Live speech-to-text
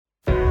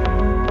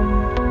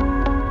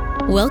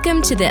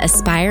Welcome to the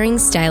Aspiring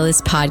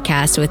Stylist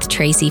Podcast with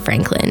Tracy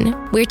Franklin,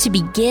 where to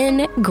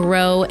begin,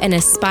 grow, and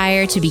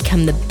aspire to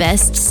become the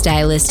best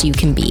stylist you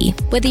can be.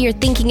 Whether you're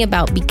thinking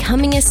about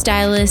becoming a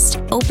stylist,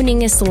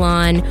 opening a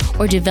salon,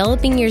 or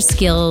developing your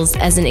skills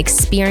as an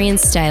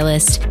experienced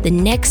stylist, the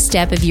next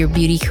step of your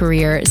beauty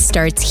career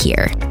starts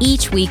here.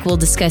 Each week, we'll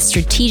discuss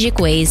strategic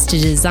ways to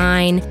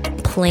design,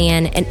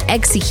 plan, and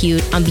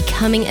execute on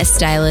becoming a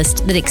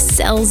stylist that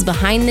excels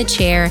behind the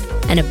chair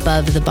and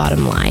above the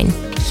bottom line.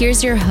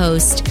 Here's your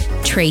host,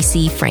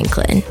 Tracy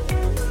Franklin.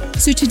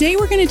 So today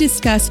we're going to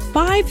discuss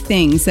 5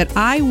 things that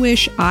I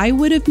wish I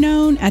would have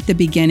known at the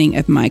beginning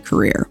of my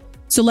career.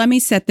 So let me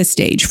set the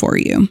stage for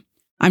you.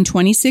 I'm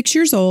 26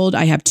 years old.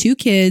 I have 2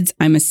 kids.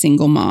 I'm a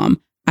single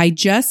mom. I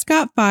just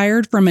got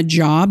fired from a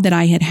job that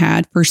I had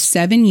had for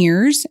 7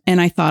 years, and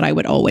I thought I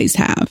would always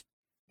have.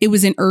 It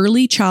was in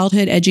early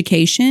childhood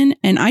education,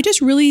 and I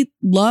just really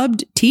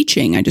loved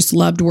teaching. I just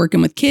loved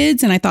working with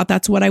kids, and I thought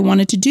that's what I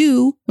wanted to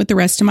do with the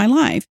rest of my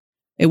life.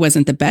 It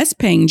wasn't the best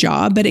paying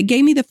job, but it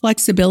gave me the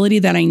flexibility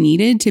that I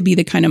needed to be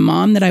the kind of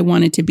mom that I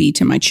wanted to be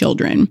to my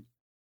children.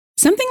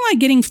 Something like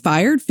getting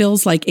fired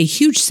feels like a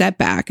huge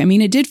setback. I mean,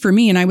 it did for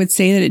me, and I would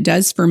say that it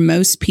does for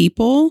most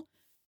people.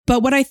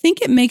 But what I think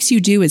it makes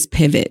you do is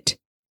pivot.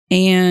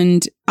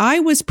 And I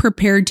was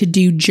prepared to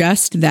do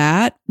just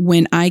that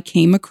when I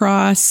came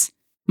across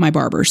my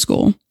barber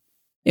school.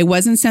 It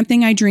wasn't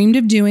something I dreamed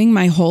of doing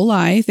my whole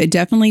life. It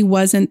definitely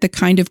wasn't the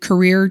kind of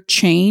career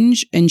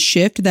change and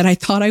shift that I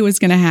thought I was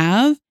going to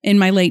have in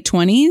my late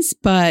 20s.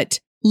 But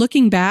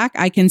looking back,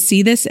 I can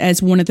see this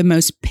as one of the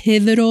most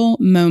pivotal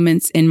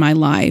moments in my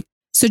life.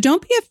 So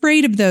don't be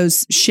afraid of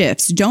those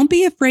shifts. Don't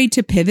be afraid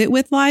to pivot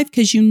with life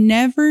because you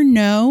never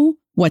know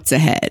what's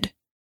ahead.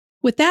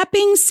 With that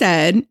being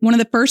said, one of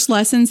the first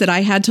lessons that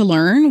I had to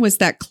learn was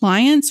that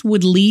clients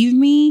would leave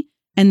me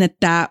and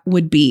that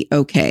would be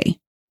okay.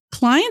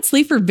 Clients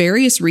leave for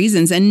various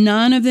reasons, and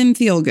none of them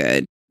feel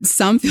good.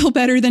 Some feel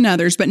better than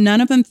others, but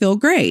none of them feel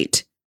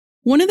great.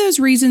 One of those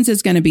reasons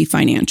is going to be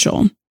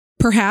financial.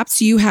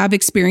 Perhaps you have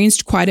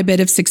experienced quite a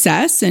bit of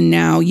success, and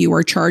now you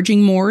are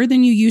charging more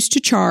than you used to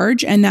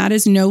charge, and that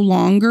is no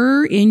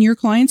longer in your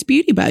client's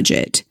beauty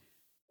budget.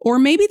 Or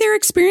maybe they're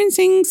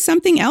experiencing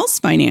something else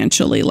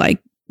financially,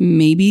 like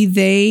maybe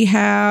they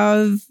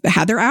have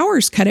had their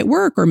hours cut at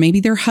work, or maybe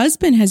their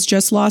husband has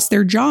just lost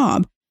their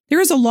job. There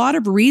is a lot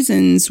of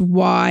reasons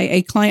why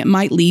a client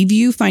might leave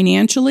you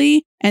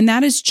financially, and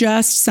that is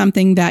just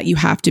something that you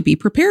have to be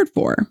prepared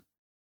for.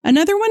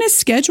 Another one is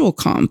schedule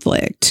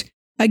conflict.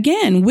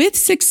 Again, with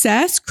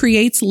success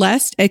creates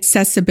less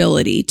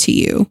accessibility to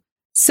you.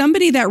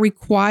 Somebody that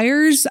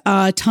requires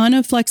a ton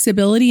of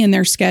flexibility in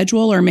their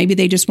schedule, or maybe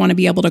they just want to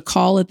be able to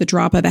call at the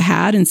drop of a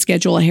hat and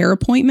schedule a hair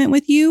appointment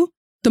with you,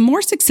 the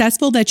more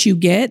successful that you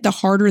get, the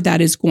harder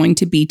that is going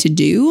to be to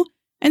do.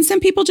 And some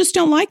people just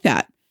don't like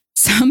that.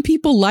 Some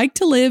people like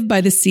to live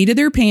by the seat of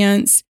their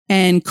pants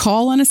and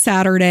call on a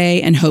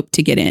Saturday and hope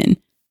to get in.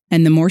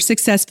 And the more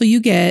successful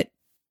you get,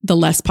 the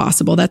less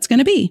possible that's going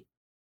to be.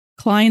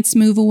 Clients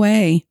move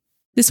away.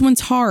 This one's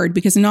hard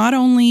because not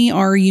only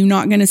are you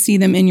not going to see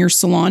them in your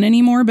salon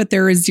anymore, but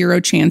there is zero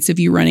chance of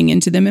you running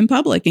into them in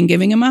public and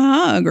giving them a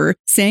hug or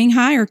saying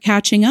hi or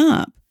catching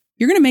up.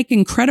 You're going to make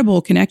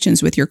incredible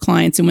connections with your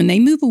clients. And when they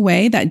move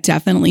away, that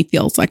definitely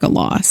feels like a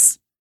loss.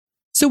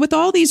 So with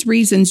all these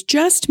reasons,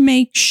 just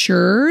make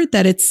sure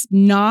that it's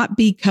not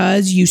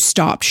because you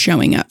stopped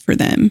showing up for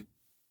them.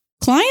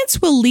 Clients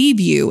will leave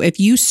you if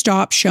you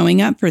stop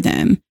showing up for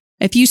them.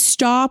 If you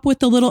stop with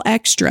the little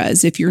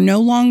extras, if you're no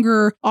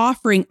longer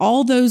offering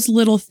all those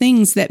little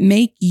things that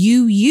make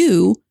you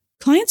you,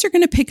 clients are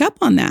going to pick up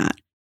on that.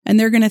 And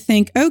they're going to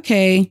think,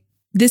 okay,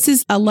 this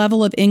is a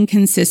level of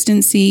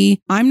inconsistency.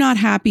 I'm not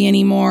happy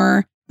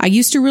anymore. I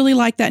used to really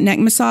like that neck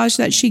massage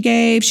that she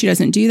gave. She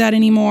doesn't do that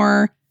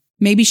anymore.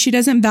 Maybe she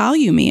doesn't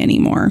value me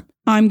anymore.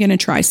 I'm going to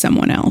try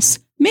someone else.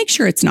 Make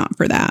sure it's not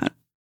for that.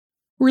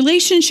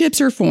 Relationships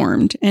are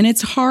formed, and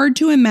it's hard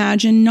to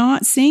imagine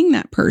not seeing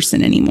that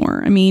person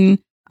anymore. I mean,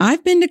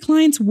 I've been to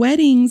clients'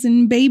 weddings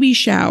and baby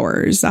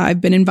showers. I've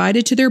been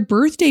invited to their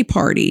birthday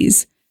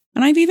parties,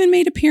 and I've even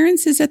made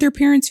appearances at their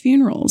parents'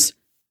 funerals.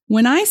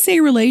 When I say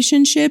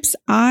relationships,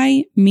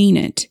 I mean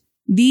it.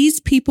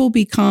 These people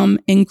become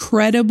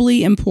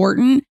incredibly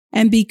important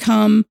and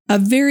become a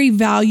very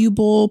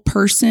valuable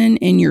person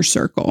in your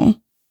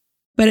circle.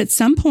 But at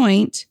some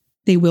point,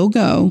 they will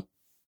go,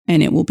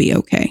 and it will be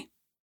okay.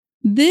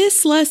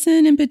 This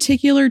lesson in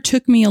particular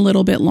took me a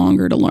little bit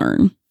longer to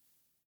learn.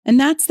 And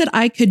that's that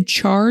I could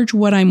charge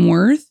what I'm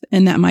worth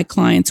and that my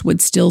clients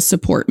would still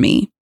support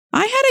me.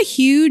 I had a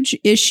huge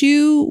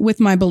issue with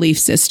my belief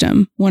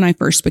system when I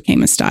first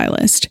became a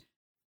stylist.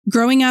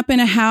 Growing up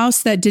in a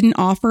house that didn't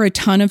offer a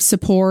ton of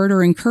support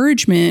or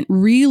encouragement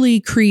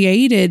really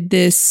created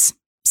this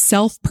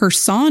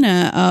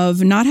self-persona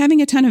of not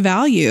having a ton of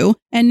value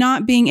and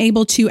not being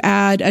able to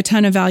add a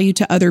ton of value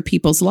to other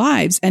people's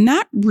lives. And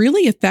that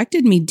really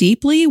affected me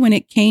deeply when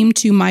it came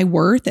to my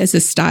worth as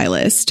a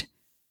stylist.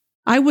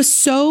 I was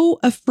so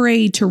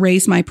afraid to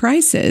raise my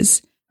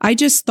prices. I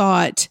just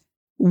thought,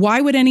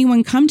 Why would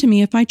anyone come to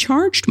me if I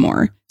charged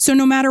more? So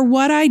no matter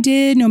what I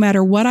did, no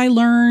matter what I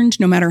learned,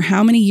 no matter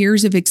how many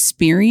years of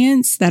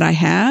experience that I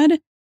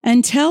had,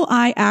 until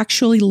I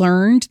actually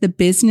learned the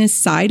business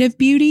side of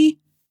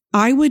beauty,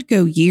 I would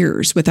go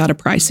years without a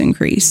price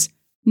increase.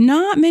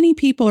 Not many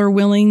people are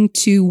willing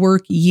to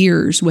work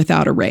years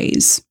without a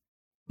raise.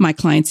 My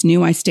clients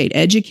knew I stayed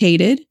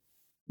educated.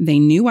 They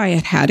knew I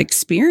had had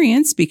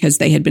experience because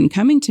they had been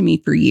coming to me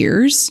for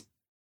years.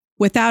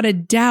 Without a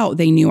doubt,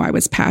 they knew I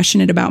was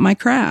passionate about my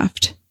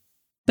craft.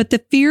 But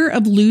the fear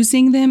of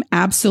losing them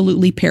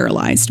absolutely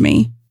paralyzed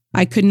me.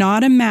 I could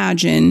not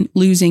imagine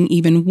losing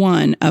even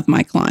one of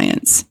my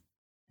clients.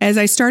 As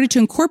I started to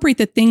incorporate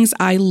the things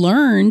I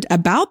learned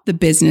about the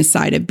business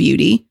side of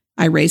beauty,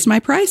 I raised my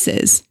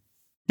prices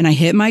and I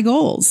hit my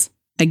goals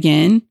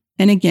again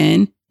and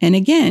again and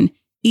again,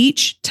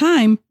 each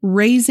time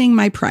raising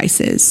my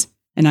prices.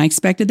 And I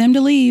expected them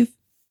to leave,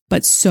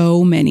 but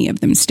so many of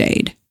them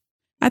stayed.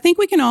 I think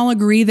we can all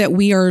agree that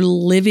we are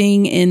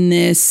living in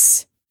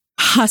this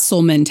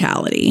hustle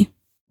mentality.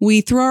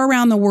 We throw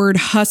around the word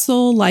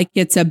hustle like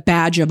it's a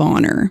badge of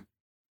honor.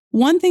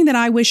 One thing that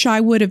I wish I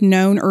would have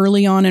known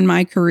early on in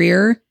my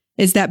career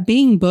is that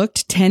being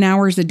booked 10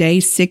 hours a day,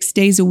 6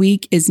 days a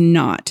week is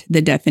not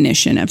the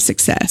definition of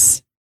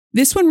success.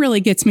 This one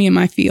really gets me in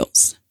my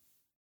feels.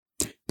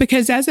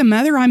 Because as a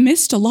mother, I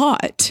missed a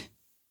lot.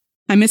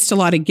 I missed a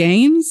lot of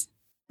games.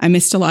 I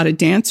missed a lot of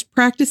dance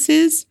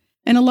practices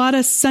and a lot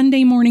of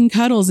Sunday morning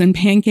cuddles and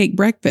pancake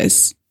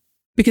breakfasts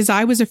because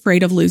I was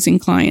afraid of losing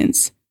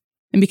clients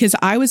and because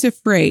I was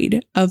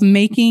afraid of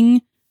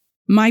making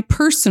my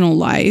personal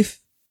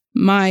life,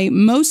 my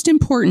most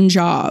important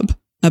job,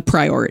 a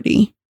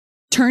priority.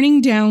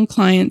 Turning down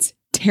clients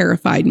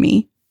terrified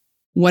me.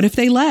 What if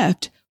they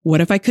left? What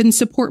if I couldn't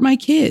support my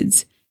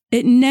kids?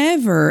 It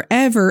never,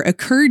 ever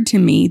occurred to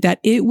me that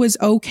it was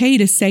okay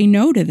to say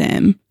no to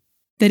them,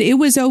 that it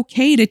was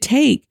okay to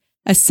take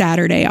a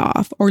Saturday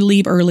off or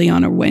leave early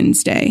on a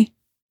Wednesday.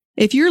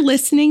 If you're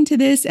listening to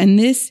this and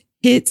this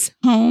hits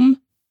home,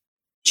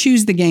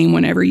 choose the game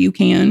whenever you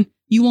can.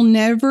 You will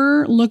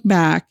never look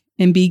back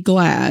and be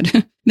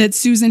glad that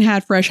Susan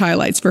had fresh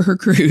highlights for her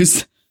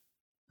cruise.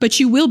 But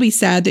you will be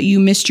sad that you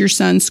missed your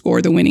son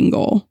score the winning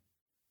goal.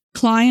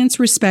 Clients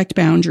respect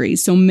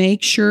boundaries, so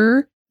make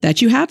sure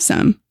that you have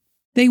some.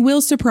 They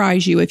will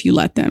surprise you if you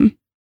let them.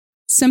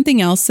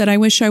 Something else that I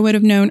wish I would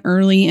have known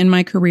early in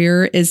my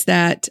career is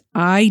that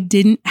I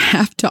didn't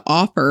have to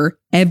offer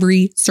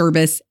every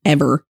service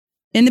ever.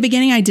 In the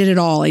beginning, I did it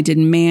all. I did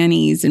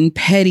manis and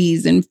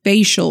pedis and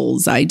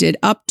facials. I did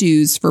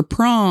updos for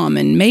prom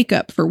and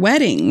makeup for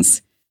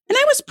weddings. And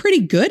I was pretty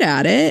good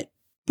at it,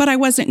 but I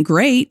wasn't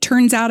great.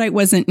 Turns out I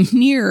wasn't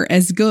near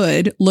as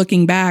good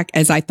looking back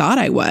as I thought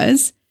I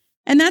was.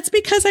 And that's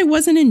because I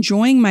wasn't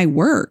enjoying my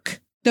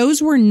work.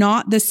 Those were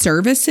not the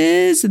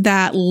services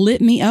that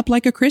lit me up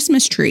like a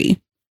Christmas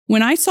tree.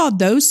 When I saw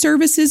those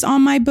services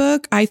on my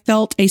book, I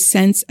felt a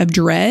sense of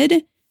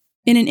dread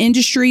in an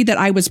industry that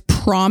I was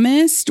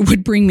promised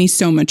would bring me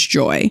so much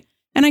joy.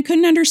 And I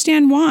couldn't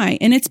understand why.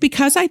 And it's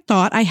because I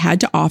thought I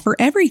had to offer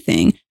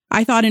everything.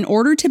 I thought in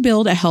order to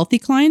build a healthy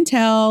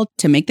clientele,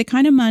 to make the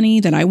kind of money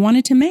that I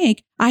wanted to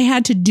make, I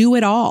had to do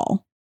it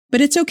all.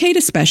 But it's okay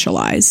to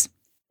specialize.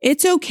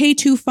 It's okay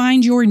to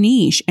find your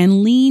niche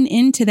and lean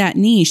into that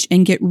niche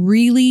and get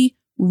really,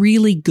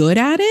 really good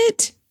at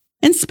it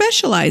and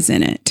specialize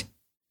in it.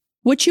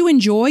 What you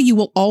enjoy, you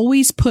will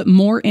always put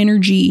more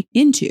energy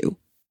into,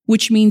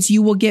 which means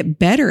you will get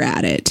better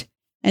at it.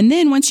 And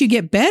then once you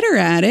get better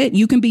at it,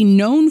 you can be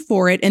known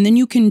for it and then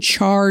you can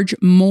charge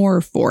more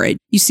for it.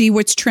 You see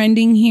what's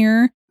trending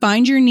here?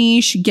 Find your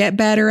niche, get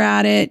better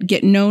at it,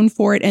 get known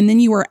for it, and then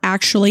you are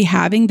actually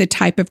having the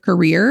type of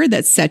career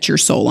that sets your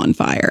soul on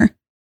fire.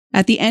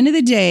 At the end of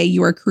the day,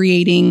 you are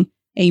creating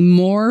a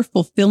more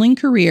fulfilling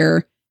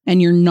career and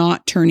you're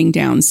not turning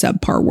down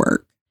subpar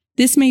work.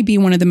 This may be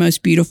one of the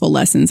most beautiful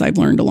lessons I've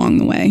learned along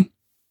the way.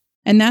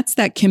 And that's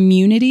that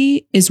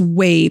community is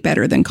way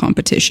better than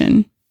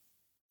competition.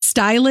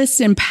 Stylists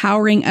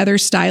empowering other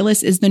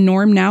stylists is the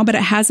norm now, but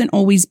it hasn't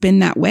always been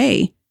that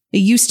way. It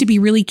used to be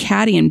really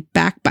catty and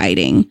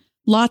backbiting.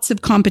 Lots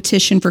of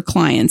competition for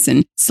clients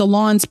and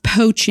salons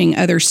poaching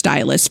other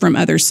stylists from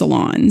other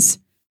salons.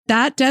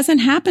 That doesn't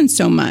happen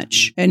so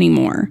much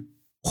anymore.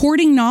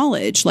 Hoarding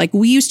knowledge, like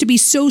we used to be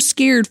so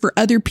scared for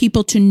other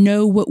people to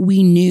know what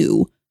we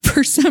knew.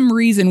 For some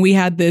reason, we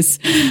had this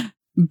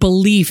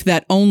belief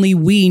that only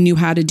we knew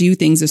how to do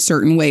things a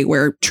certain way,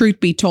 where truth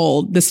be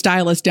told, the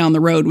stylist down the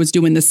road was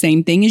doing the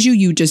same thing as you.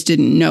 You just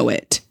didn't know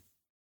it.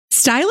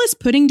 Stylists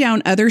putting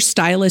down other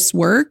stylists'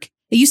 work.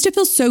 It used to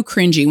feel so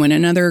cringy when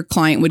another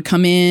client would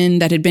come in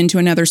that had been to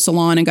another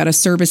salon and got a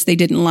service they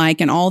didn't like,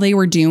 and all they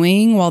were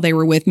doing while they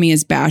were with me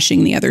is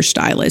bashing the other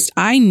stylist.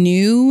 I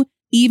knew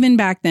even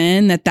back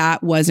then that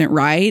that wasn't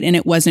right, and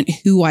it wasn't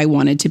who I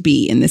wanted to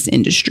be in this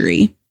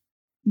industry.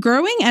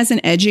 Growing as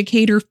an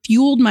educator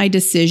fueled my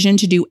decision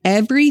to do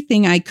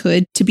everything I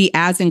could to be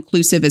as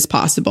inclusive as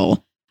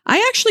possible.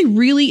 I actually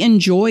really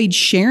enjoyed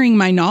sharing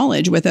my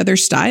knowledge with other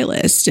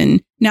stylists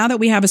and Now that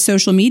we have a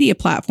social media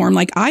platform,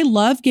 like I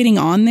love getting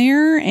on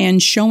there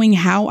and showing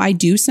how I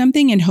do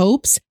something in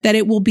hopes that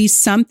it will be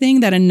something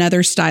that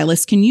another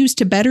stylist can use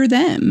to better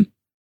them.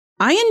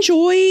 I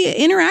enjoy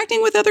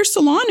interacting with other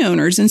salon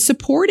owners and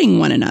supporting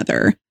one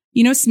another.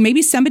 You know,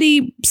 maybe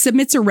somebody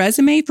submits a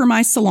resume for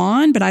my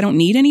salon, but I don't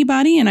need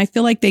anybody. And I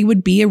feel like they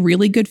would be a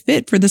really good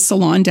fit for the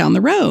salon down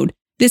the road.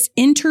 This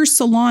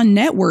inter-salon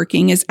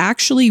networking is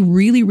actually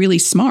really, really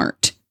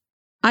smart.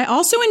 I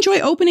also enjoy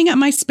opening up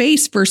my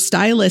space for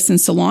stylists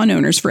and salon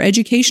owners for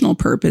educational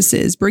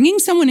purposes. Bringing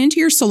someone into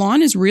your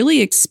salon is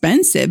really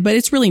expensive, but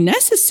it's really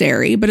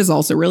necessary, but is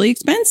also really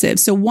expensive.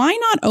 So why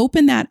not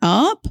open that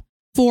up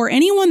for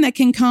anyone that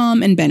can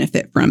come and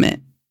benefit from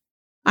it?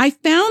 I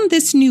found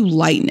this new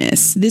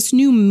lightness, this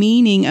new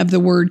meaning of the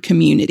word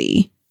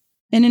community.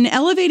 And in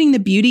elevating the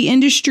beauty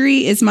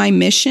industry is my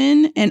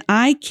mission, and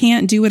I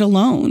can't do it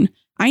alone.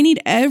 I need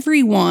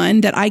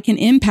everyone that I can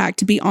impact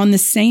to be on the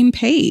same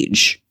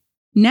page.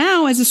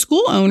 Now, as a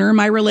school owner,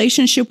 my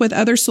relationship with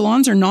other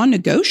salons are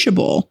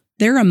non-negotiable.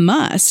 They're a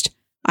must.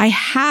 I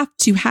have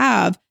to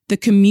have the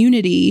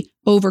community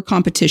over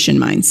competition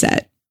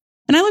mindset.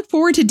 And I look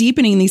forward to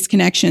deepening these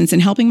connections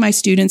and helping my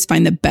students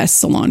find the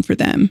best salon for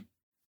them.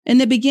 In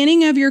the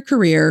beginning of your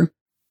career,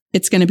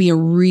 it's going to be a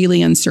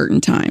really uncertain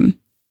time,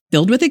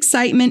 filled with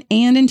excitement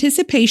and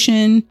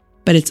anticipation,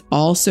 but it's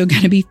also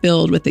going to be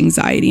filled with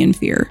anxiety and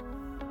fear.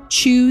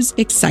 Choose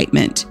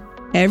excitement.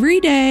 Every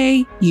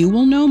day, you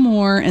will know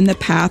more and the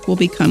path will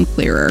become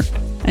clearer.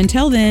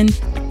 Until then,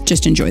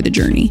 just enjoy the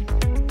journey.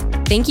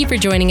 Thank you for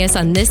joining us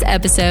on this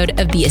episode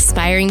of the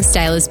Aspiring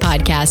Stylist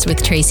Podcast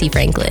with Tracy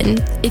Franklin.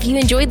 If you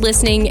enjoyed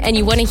listening and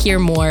you want to hear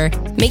more,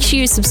 make sure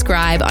you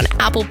subscribe on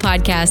Apple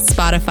Podcasts,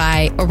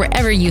 Spotify, or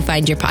wherever you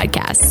find your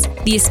podcasts.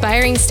 The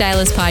Aspiring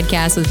Stylist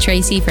Podcast with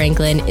Tracy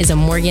Franklin is a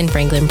Morgan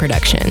Franklin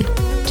production.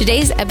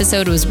 Today's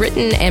episode was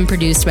written and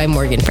produced by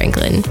Morgan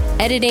Franklin.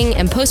 Editing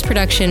and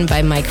post-production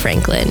by Mike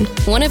Franklin.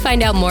 Want to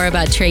find out more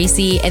about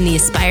Tracy and the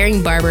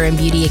Aspiring Barber and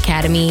Beauty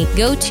Academy?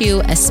 Go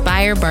to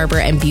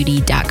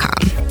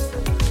aspirebarberandbeauty.com.